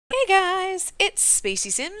guys, it's Spacey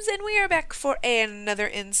Sims, and we are back for another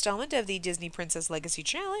installment of the Disney Princess Legacy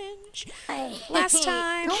Challenge. Last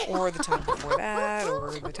time, or the time before that,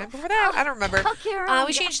 or the time before that, I don't remember.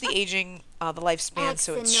 We changed the aging, the lifespan,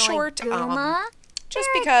 so it's short, just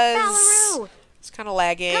because it's kind of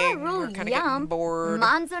lagging, we're kind of getting bored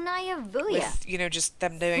with, you know, just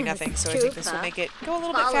them doing nothing, so I think this will make it go a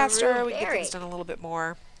little bit faster, we can get things done a little bit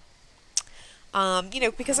more. You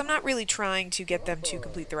know, because I'm not really trying to get them to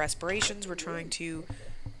complete their aspirations. We're trying to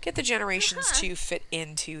get the generations to fit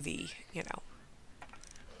into the, you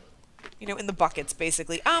know, in the buckets,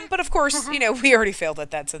 basically. But of course, you know, we already failed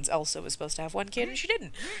at that since Elsa was supposed to have one kid and she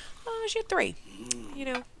didn't. She had 3. You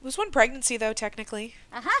know, it was 1 pregnancy, though, technically.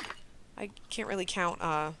 I can't really count,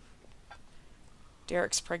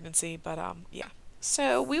 Derek's pregnancy, but, yeah.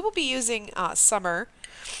 So, we will be using, Summer,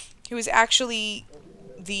 who is actually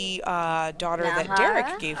the daughter that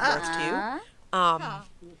Derek gave birth to.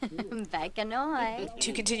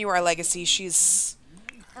 To continue our legacy, she's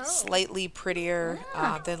slightly prettier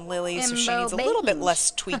than Lily, so she needs a little bit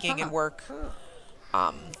less tweaking and work.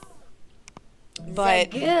 But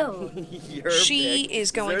she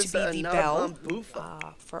is going to be the Belle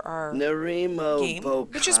for our game,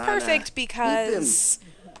 which is perfect because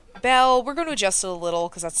Belle, we're going to adjust it a little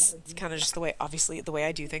because that's kind of just the way, obviously, the way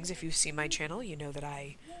I do things. If you see my channel, you know that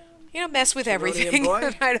I, you know, mess with everything.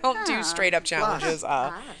 I don't do straight up challenges.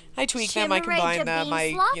 I tweak them, I combine them,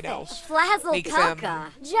 I, you know, make them,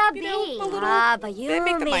 you know, a little,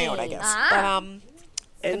 make them my own, I guess. But,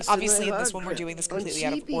 and obviously in this one we're doing this completely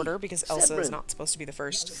out of order because Elsa is not supposed to be the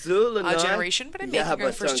first generation, but I'm making her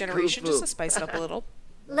the first generation just to spice it up a little.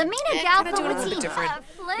 And kind of do it a little bit different.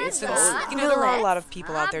 Since, you know, there are a lot of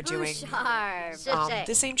people out there doing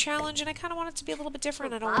the same challenge, and I kind of want it to be a little bit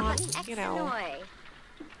different. I don't want, you know,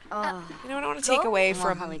 I don't want to take away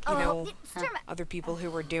from, you know, other people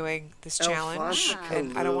who are doing this challenge,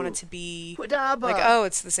 and I don't want it to be like, oh,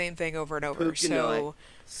 it's the same thing over and over. So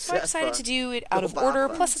I decided to do it out of order,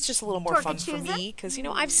 plus it's just a little more fun for me, because, you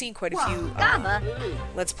know, I've seen quite a few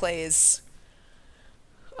Let's Plays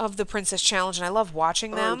of the Princess Challenge, and I love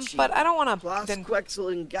watching them, but I don't want to then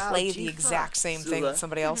play the exact same thing that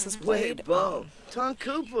somebody else has played. But,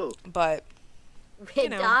 you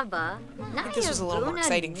know, I think this was a little more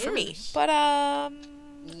exciting for me. But,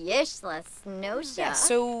 yeah,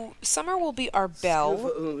 so Summer will be our Belle.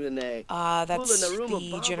 That's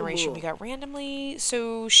the generation we got randomly.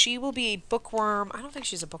 So she will be a bookworm. I don't think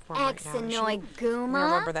she's a bookworm right now. I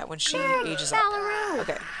remember that when she ages up.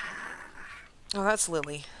 Okay. Oh, that's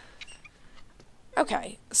Lily.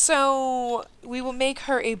 Okay, so we will make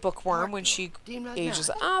her a bookworm when she ages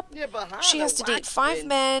up. She has to date 5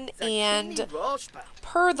 men, and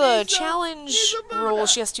per the challenge rule,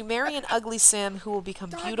 she has to marry an ugly sim who will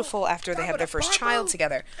become beautiful after they have their first child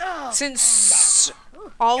together. Since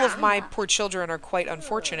all of my poor children are quite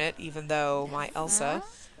unfortunate, even though my Elsa,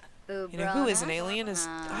 you know, who is an alien,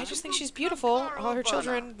 I just think she's beautiful. All her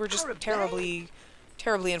children were just terribly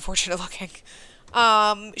unfortunate looking.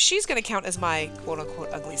 She's gonna count as my quote-unquote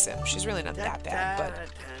ugly sim. She's really not that bad,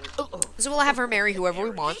 but so we'll have her marry whoever we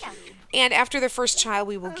want, and after their first child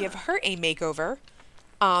we will give her a makeover,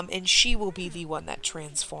 and she will be the one that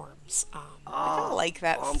transforms. I kinda like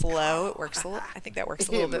that flow. It works I think that works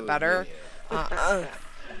a little bit better.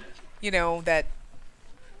 You know, that,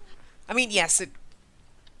 I mean, yes, it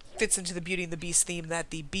fits into the Beauty and the Beast theme that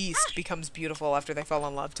the Beast becomes beautiful after they fall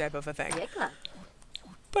in love type of a thing.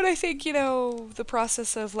 But I think, you know, the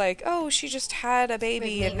process of like, oh, she just had a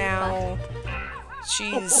baby and now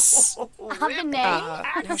she's now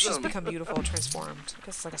she's become beautiful and transformed. I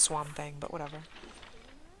guess it's like a swan thing, but whatever.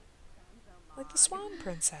 Like the Swan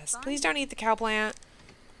Princess. Please don't eat the cow plant.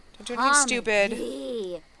 Don't do anything stupid.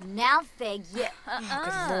 Oh,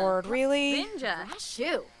 good lord, really?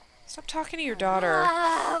 Stop talking to your daughter.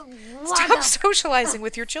 Stop socializing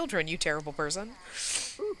with your children, you terrible person.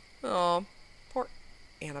 Oh, poor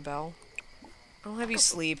Annabelle. I'll have you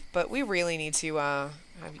sleep, but we really need to, have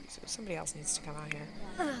you, somebody else needs to come out here.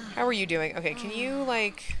 How are you doing? Okay, can you,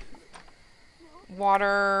 like,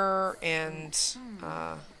 water and,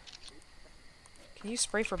 can you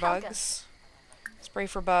spray for bugs? Spray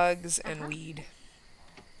for bugs and weed.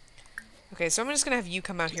 Okay, so I'm just gonna have you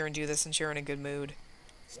come out here and do this since you're in a good mood.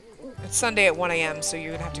 It's Sunday at 1 AM, so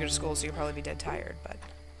you're gonna have to go to school, so you'll probably be dead tired, but...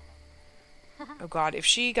 Oh god, if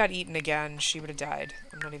she got eaten again, she would have died.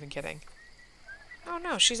 I'm not even kidding. Oh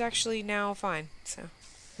no, she's actually now fine, so...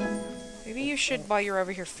 Maybe you should, while you're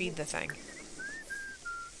over here, feed the thing.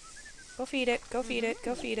 Go feed it, go feed it,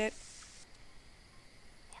 go feed it.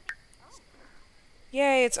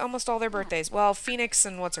 Yay, it's almost all their birthdays. Well, Phoenix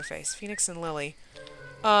and what's-her-face? Phoenix and Lily.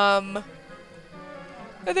 And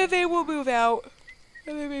then they will move out.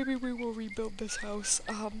 And then maybe we will rebuild this house.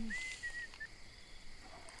 I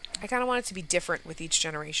kind of want it to be different with each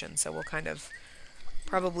generation, so we'll kind of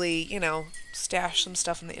probably, you know, stash some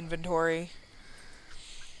stuff in the inventory.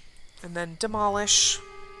 And then demolish.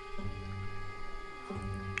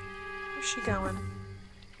 Where's she going?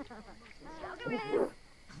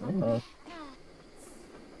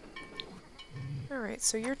 Alright,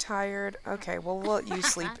 so you're tired. Okay, well, we'll let you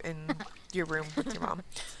sleep in your room with your mom.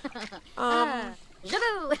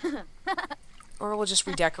 Or we'll just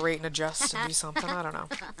redecorate and adjust and do something. I don't know.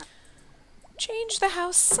 Change the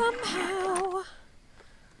house somehow.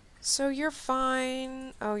 So you're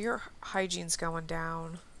fine. Oh, your hygiene's going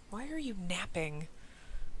down. Why are you napping?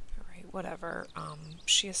 Alright, whatever.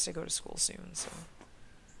 She has to go to school soon, so...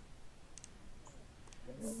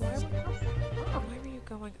 Why were you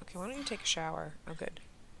going? Okay, why don't you take a shower? Oh, good.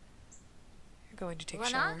 You're going to take a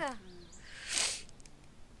shower. Yeah.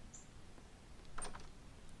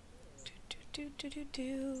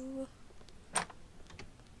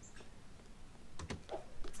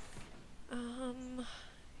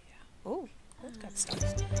 Oh, that's got stuff.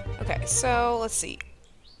 Okay, so let's see.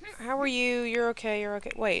 How are you? You're okay. You're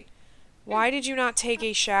okay. Wait. Why did you not take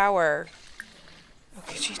a shower?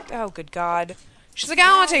 Okay, oh, good God. She's like, I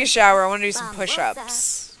don't want to take a shower. I want to do some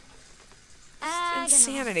push-ups.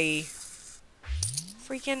 Insanity.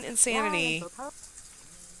 Freaking insanity.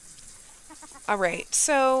 Alright,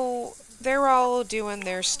 so they're all doing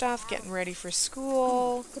their stuff, getting ready for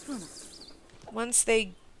school. Once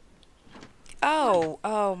they...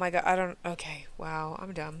 Oh my God, I don't... Okay, wow,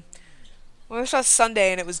 I'm dumb. When I saw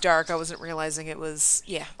Sunday and it was dark, I wasn't realizing it was...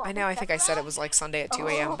 Yeah, I think I said it was like Sunday at 2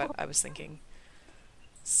 a.m., but I was thinking...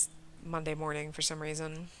 Monday morning for some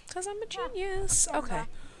reason. Because I'm a genius. Okay.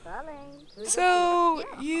 So,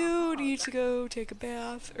 you need to go take a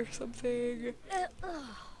bath or something.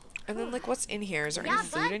 And then, like, what's in here? Is there any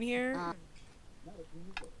food in here?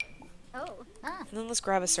 And then let's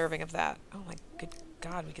grab a serving of that. Oh my good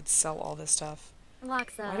God, we could sell all this stuff. Why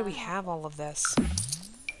do we have all of this?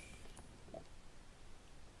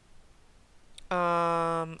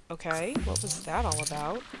 Okay. What was that all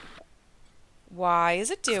about? Why is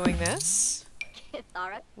it doing this?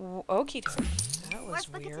 Okie dokie. That was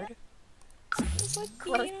weird. It was like,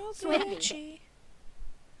 you know, glitchy.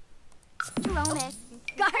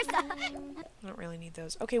 I don't really need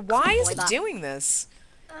those. Okay, why is it doing this?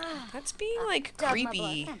 That's being, like,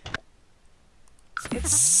 creepy.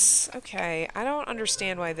 It's... Okay, I don't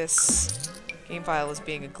understand why this game file is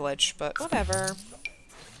being a glitch, but whatever.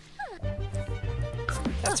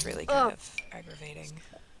 That's really kind of aggravating.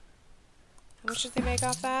 How much did they make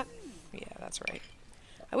off that? Yeah, that's right.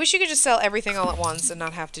 I wish you could just sell everything all at once and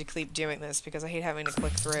not have to keep doing this, because I hate having to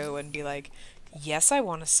click through and be like, yes, I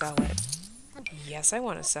want to sell it. Yes, I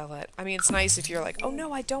want to sell it. I mean, it's nice if you're like, oh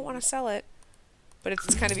no, I don't want to sell it. But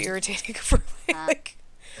it's kind of irritating for, like,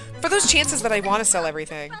 for those chances that I want to sell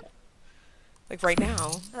everything. Like, right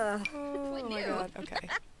now. Oh my God, okay.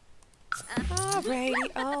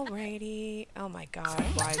 Alrighty. Oh my God,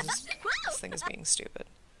 why is this thing is being stupid?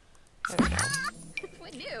 I don't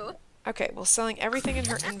know. Okay, well, selling everything in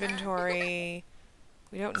her inventory.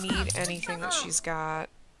 We don't need anything that she's got.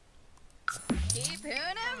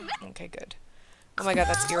 Okay, good. Oh my God,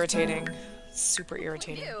 that's irritating. Super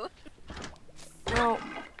irritating. No.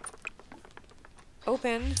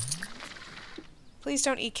 Open. Please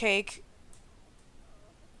don't eat cake.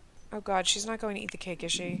 Oh God, she's not going to eat the cake,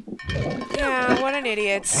 is she? Yeah, what an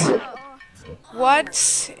idiot.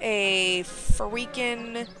 What a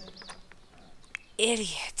freaking...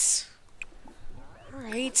 idiot.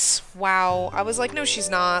 Alright. Wow. I was like, no, she's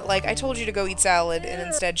not. Like, I told you to go eat salad, and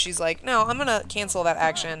instead she's like, no, I'm gonna cancel that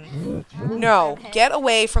action. No. Get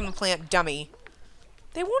away from the plant, dummy.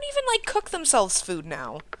 They won't even, like, cook themselves food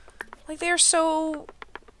now. Like, they are so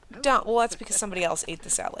dumb. Well, that's because somebody else ate the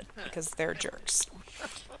salad, because they're jerks.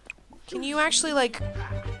 Can you actually, like,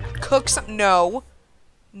 cook some... No.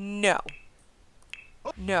 No.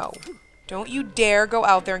 No. Don't you dare go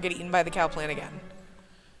out there and get eaten by the cow plant again.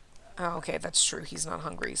 Oh, okay, that's true. He's not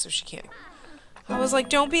hungry, so she can't. I was like,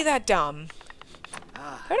 don't be that dumb.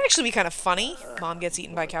 That would actually be kind of funny. Mom gets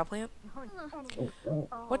eaten by a cow plant.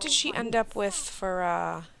 What did she end up with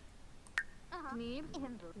for,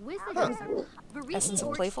 Essence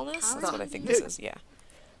of playfulness? That's what I think this is, yeah.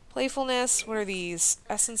 Playfulness. What are these?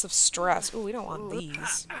 Essence of stress. Ooh, we don't want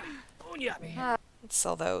these. Let's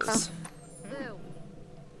sell those.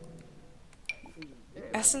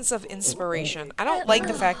 Essence of inspiration. I don't like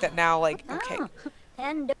the fact that now, like, okay.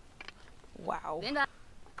 Wow.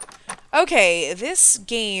 Okay, this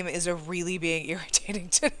game is really being irritating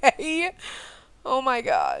today. Oh my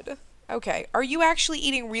god. Okay, are you actually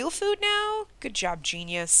eating real food now? Good job,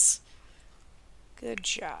 genius. Good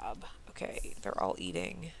job. Okay, they're all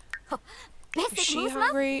eating. Is she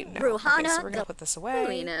hungry? No. Okay, so we're gonna put this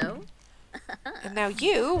away. And now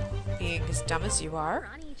you, being as dumb as you are,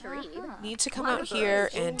 need to come out here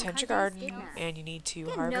and tend your garden, and you need to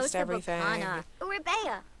harvest everything.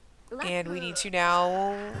 And we need to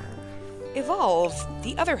now evolve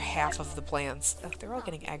the other half of the plants. Oh, they're all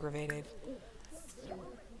getting aggravated.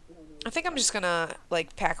 I think I'm just gonna,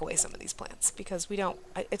 like, pack away some of these plants, because we don't,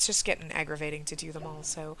 it's just getting aggravating to do them all,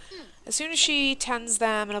 so as soon as she tends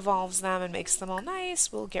them and evolves them and makes them all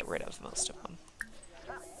nice, we'll get rid of most of them.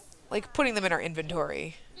 Like, putting them in our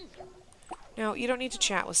inventory. No, you don't need to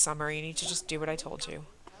chat with Summer, you need to just do what I told you.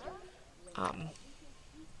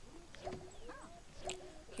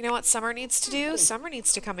 You know what Summer needs to do? Summer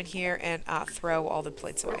needs to come in here and throw all the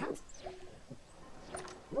plates away.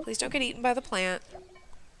 Please don't get eaten by the plant.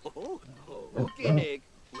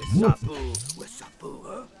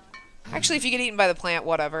 Actually, if you get eaten by the plant,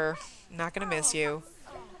 whatever. I'm not gonna miss you.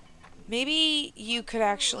 Maybe you could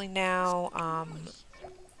actually now,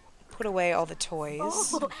 put away all the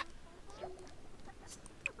toys.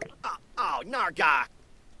 Oh, Narga!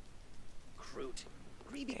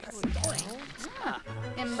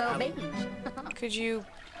 Could you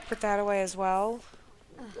put that away as well?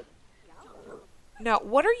 No,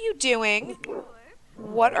 what are you doing?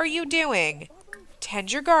 What are you doing?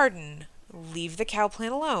 Tend your garden. Leave the cow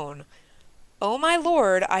plant alone. Oh my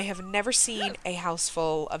lord, I have never seen a house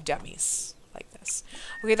full of dummies like this.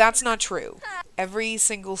 Okay, that's not true. Every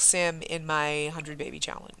single sim in my 100 baby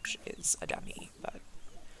challenge is a dummy, but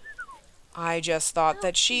I just thought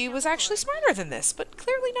that she was actually smarter than this, but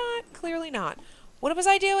clearly not, clearly not. What was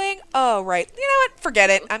I doing? Oh, right. You know what? Forget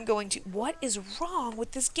it. I'm going to... What is wrong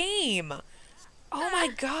with this game? Oh my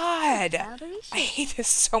god. I hate this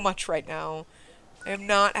so much right now. I am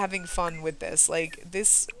not having fun with this. Like,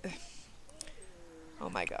 this... Oh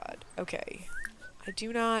my god. Okay. I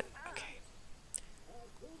do not... Okay.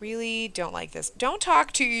 Really don't like this. Don't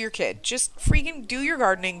talk to your kid. Just freaking do your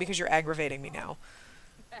gardening because you're aggravating me now.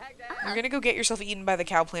 You're gonna go get yourself eaten by the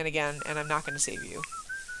cow plant again, and I'm not gonna save you.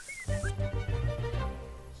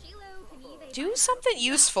 Do something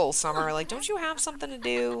useful, Summer. Like, don't you have something to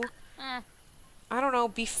do? I don't know,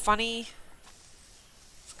 be funny.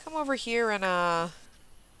 Let's come over here and,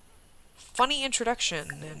 funny introduction,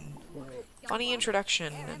 and funny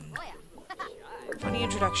introduction, and funny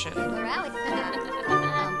introduction.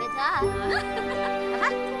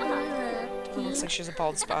 Looks like she's a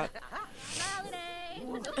bald spot.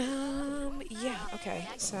 Yeah, okay,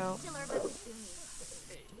 so...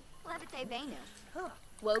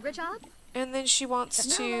 And then she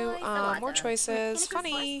wants to, more choices.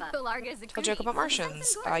 Funny. Tell joke about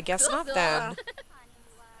Martians. I guess not then.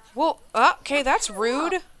 Well, okay, that's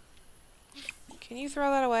rude. Can you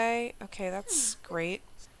throw that away? Okay, that's great.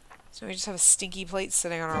 So we just have a stinky plate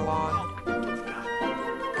sitting on our lawn.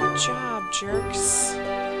 Good job, jerks.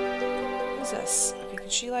 Who's this? Okay, can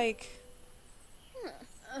she, like...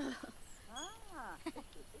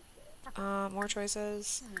 more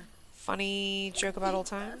choices. Funny joke about old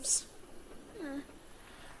times.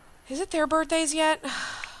 Is it their birthdays yet? I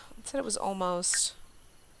said it was almost.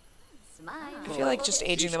 I feel like just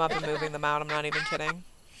aging them up and moving them out. I'm not even kidding.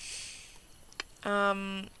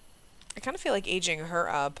 I kind of feel like aging her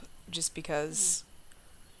up just because...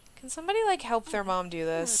 Can somebody, like, help their mom do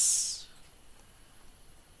this?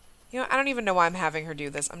 You know, I don't even know why I'm having her do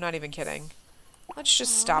this. I'm not even kidding. Let's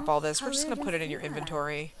just stop all this. We're just going to put it in your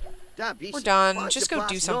inventory. We're done. Just go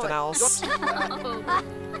do something else.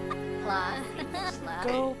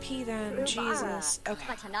 Go pee then. Jesus.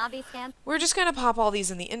 Okay. We're just going to pop all these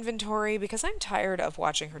in the inventory because I'm tired of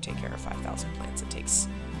watching her take care of 5,000 plants. It takes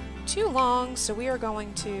too long, so we are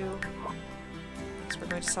going to... So we're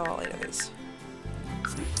going to sell all 8 of these.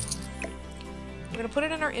 We're going to put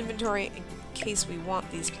it in our inventory in case we want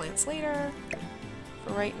these plants later.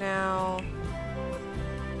 For right now,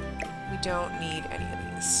 we don't need any of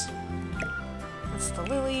these. That's the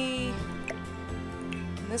lily.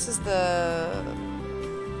 And this is the...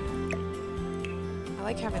 I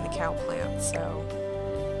like having the cow plant, so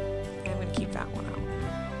I'm going to keep that one out.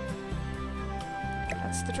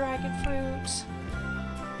 That's the dragon fruit.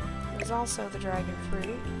 There's also the dragon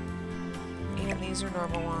fruit. And these are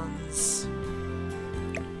normal ones.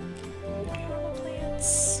 Normal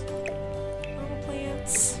plants. Normal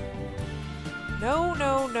plants. No,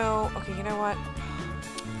 no, no. Okay, you know what?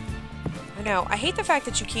 I know. I hate the fact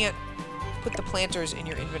that you can't put the planters in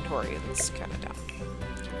your inventory. That's kind of dumb.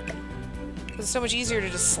 Because it's so much easier to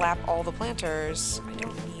just slap all the planters. I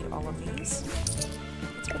don't need all of these.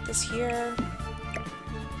 Let's put this here.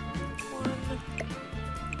 1,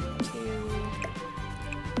 2,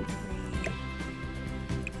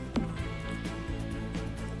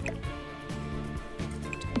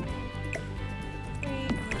 3.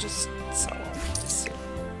 And we'll just sell all these.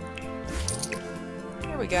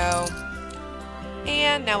 There we go.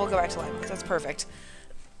 And now we'll go back to life. That's perfect.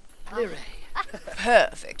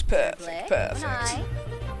 Perfect, perfect, perfect.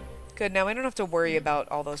 Good, now we don't have to worry about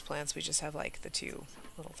all those plants. We just have, like, the 2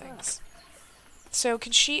 little things. So,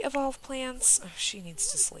 can she evolve plants? Oh, she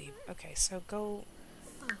needs to sleep. Okay, so go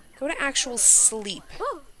to actual sleep.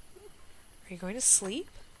 Are you going to sleep?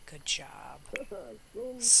 Good job.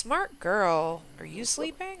 Smart girl. Are you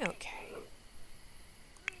sleeping? Okay.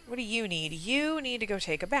 What do you need? You need to go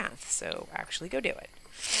take a bath, so actually go do it.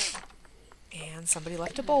 And somebody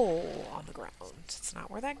left a bowl on the ground. It's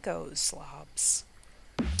not where that goes, slobs.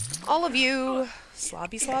 All of you!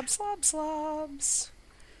 Slobby slob slob slobs.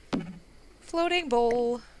 Floating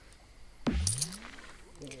bowl.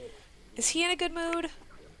 Is he in a good mood?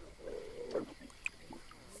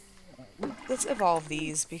 Let's evolve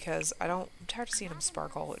these because I'm tired of seeing him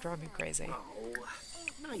sparkle. It drives me crazy. Okay,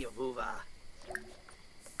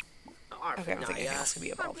 I don't think anything else can be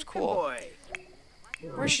evolved. Cool.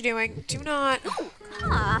 Where's she doing? Do not...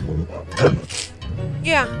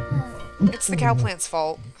 Yeah. It's the cow plant's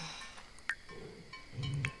fault.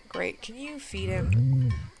 Great. Can you feed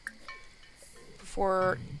him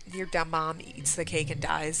before your dumb mom eats the cake and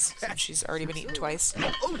dies, since she's already been eaten twice?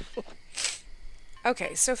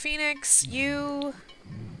 Okay, so Phoenix, you...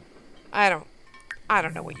 I don't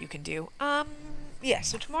know what you can do. Yeah,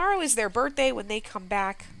 so tomorrow is their birthday when they come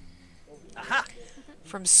back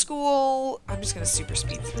from school. I'm just going to super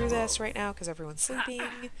speed through this right now because everyone's sleeping.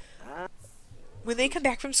 When they come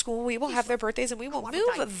back from school, we will have their birthdays and we will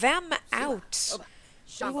move them out.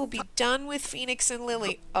 We will be done with Phoenix and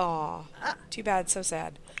Lily. Aw, too bad, so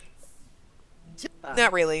sad.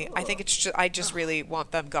 Not really. I think it's just, I just really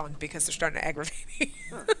want them gone because they're starting to aggravate me.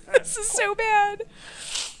 This is so bad.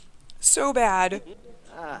 So bad.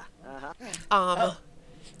 I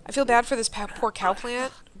feel bad for this poor cow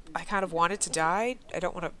plant. I kind of want it to die. I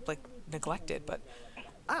don't want to, like, neglect it, but,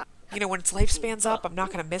 you know, when its lifespan's up, I'm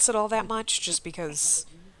not going to miss it all that much just because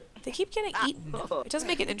they keep getting eaten. It does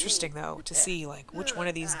make it interesting, though, to see, like, which one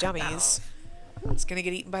of these dummies is going to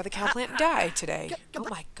get eaten by the cow plant and die today. Oh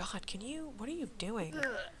my god, what are you doing?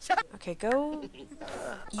 Okay, go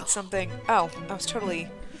eat something. Oh, I was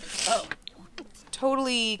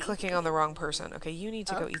totally clicking on the wrong person. Okay, you need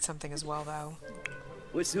to go eat something as well, though.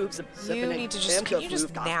 You need to just, can you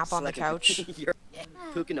just nap on the couch? You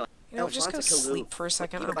know, just go sleep for a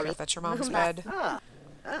second. I don't care if that's your mom's bed.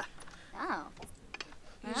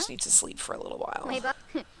 You just need to sleep for a little while.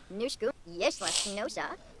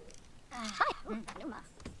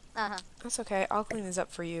 That's okay. I'll clean these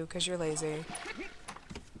up for you because you're lazy.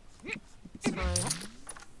 It's fine.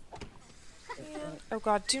 And, oh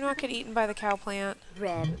god, do not get eaten by the cow plant.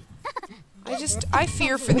 I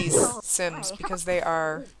fear for these Sims because they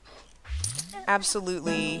are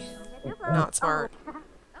absolutely not smart.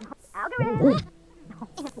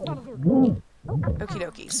 Okie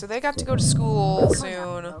dokie. So they got to go to school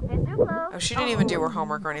soon. Oh, she didn't even do her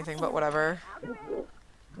homework or anything, but whatever.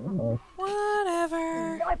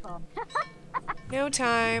 Whatever. No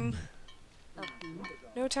time.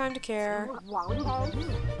 No time to care.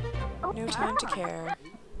 No time to care.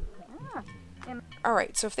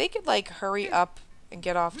 Alright, so if they could, like, hurry up and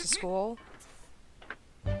get off to school.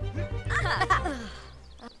 Good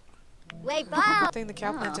thing the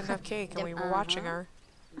cow plant didn't have cake and we were watching her.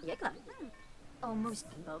 It's time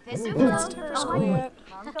for school yet.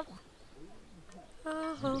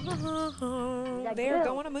 They're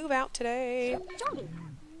going to move out today.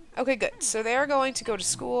 Okay, good. So they're going to go to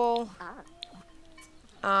school.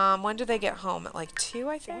 When do they get home? At like 2,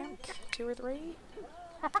 I think? 2 or 3?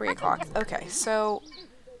 3 o'clock. Okay, so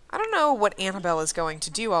I don't know what Annabelle is going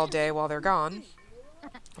to do all day while they're gone.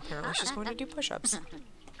 Apparently she's going to do push-ups.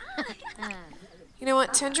 You know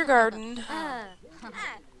what? Tend your garden.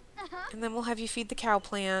 And then we'll have you feed the cow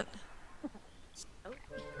plant.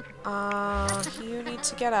 You need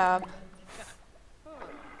to get up.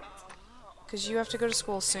 Because you have to go to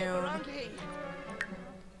school soon.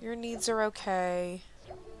 Your needs are okay.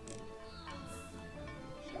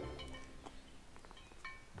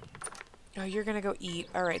 Oh, you're gonna go eat.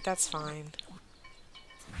 Alright, that's fine.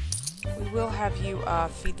 We will have you,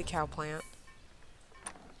 feed the cow plant.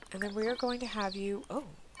 And then we are going to have you... Oh,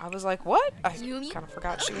 I was like, what? I kind of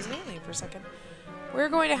forgot she was an alien for a second. We're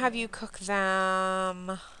going to have you cook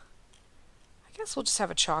them... guess we'll just have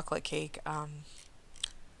a chocolate cake. We'll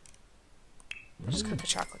just cook a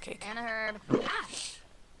chocolate cake. Anna Herb.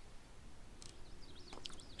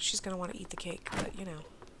 She's gonna want to eat the cake, but you know.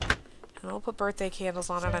 And we'll put birthday candles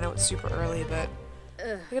on it. I know it's super early, but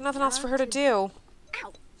we got nothing else for her to do.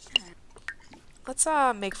 Let's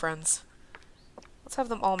make friends. Let's have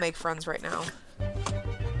them all make friends right now.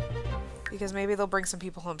 Because maybe they'll bring some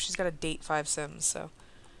people home. She's got to date 5 Sims, so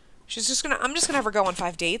she's just gonna. I'm just gonna have her go on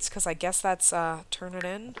 5 dates because I guess that's turn it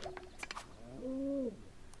in.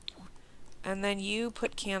 And then you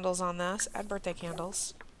put candles on this. Add birthday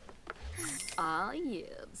candles. Ah,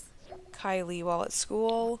 yes. Kylie while at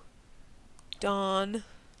school. Dawn.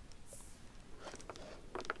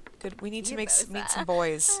 Good. We need to meet some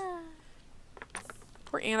boys.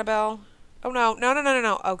 Poor Annabelle. Oh no.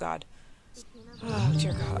 No. Oh god. Oh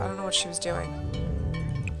dear god. I don't know what she was doing.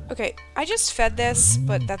 Okay. I just fed this,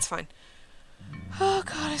 but that's fine. Oh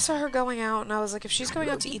god. I saw her going out and I was like, if she's going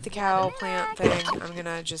out to eat the cow plant thing, I'm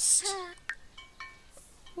gonna just...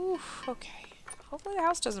 Oof. Okay. Hopefully the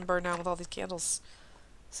house doesn't burn down with all these candles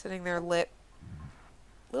sitting there lit.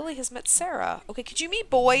 Lily has met Sarah. Okay, could you meet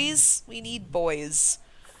boys? We need boys.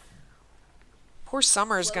 Poor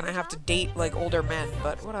Summer's gonna have to date, like, older men,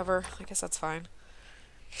 but whatever. I guess that's fine.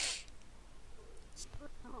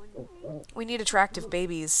 We need attractive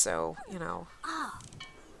babies, so, you know.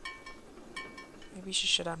 Maybe she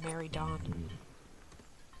should marry Dawn.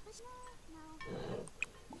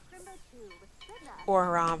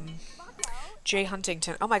 Or, Jay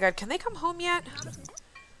Huntington. Oh my god, can they come home yet?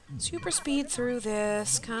 Super speed through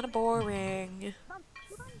this. Kind of boring.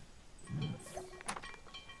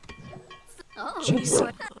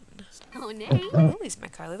 Jason. Lily's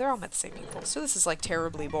met Kylie. They're all met the same people. So this is like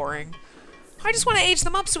terribly boring. I just want to age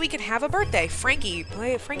them up so we can have a birthday.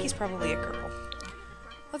 Frankie's probably a girl.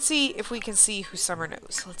 Let's see if we can see who Summer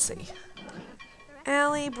knows. Let's see.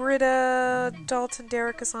 Allie, Britta, Dalton,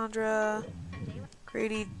 Derek, Cassandra,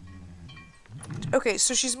 Grady. Okay,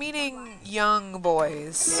 so she's meeting young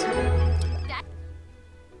boys.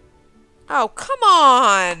 Oh, come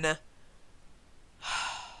on!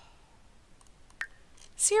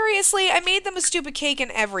 Seriously, I made them a stupid cake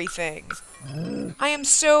and everything. I am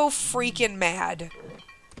so freaking mad.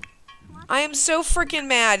 I am so freaking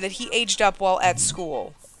mad that he aged up while at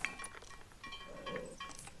school.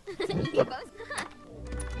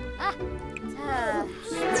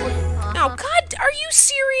 Oh, God, are you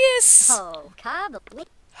serious?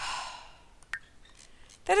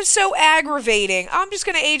 That is so aggravating. I'm just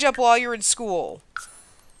gonna age up while you're in school.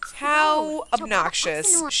 How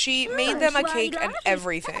obnoxious. She made them a cake and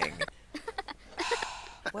everything.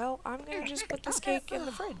 Well, I'm gonna just put this cake in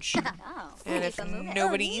the fridge. And if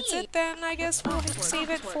nobody eats it, then I guess we'll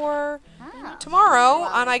save it for tomorrow.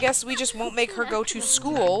 And I guess we just won't make her go to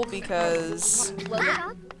school because...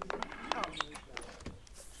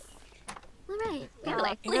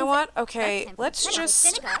 You know what? Okay, let's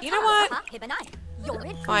just... You know what?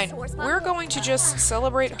 Fine. We're going to just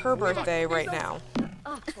celebrate her birthday right now.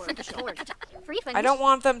 I don't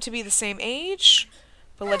want them to be the same age,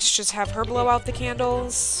 but let's just have her blow out the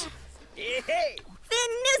candles. Okay,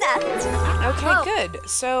 good.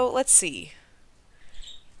 So, let's see.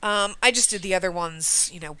 I just did the other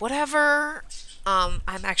ones, you know, whatever. I'm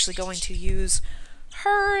actually going to use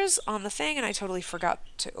hers on the thing, and I totally forgot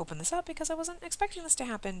to open this up because I wasn't expecting this to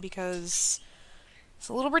happen because it's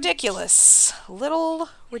a little ridiculous.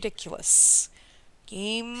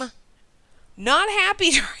 Game not happy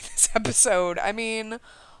during this episode. I mean,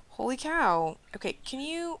 holy cow. Okay, can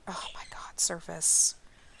you... Oh my god, Surface.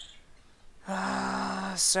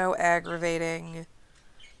 So aggravating.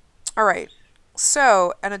 Alright,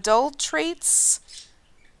 so, an adult traits...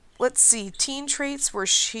 Let's see, teen traits where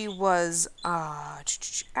she was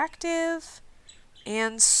active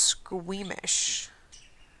and squeamish.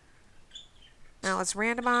 Now let's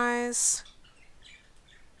randomize.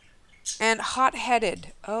 And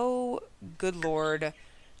hot-headed. Oh, good lord.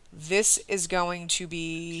 This is going to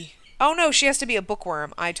be... Oh no, she has to be a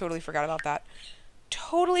bookworm. I totally forgot about that.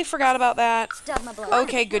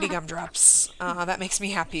 Okay, goody gumdrops. That makes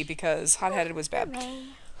me happy because hot-headed was bad.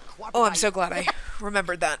 Oh, I'm so glad I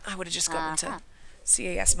remembered that. I would have just gone into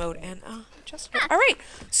CAS mode and just... Alright,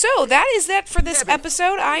 so that is that for this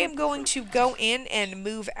episode. I am going to go in and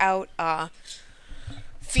move out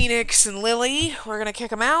Phoenix and Lily. We're going to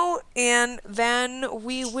kick them out, and then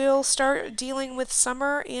we will start dealing with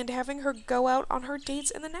Summer and having her go out on her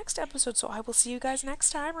dates in the next episode. So I will see you guys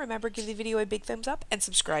next time. Remember, give the video a big thumbs up and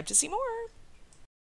subscribe to see more.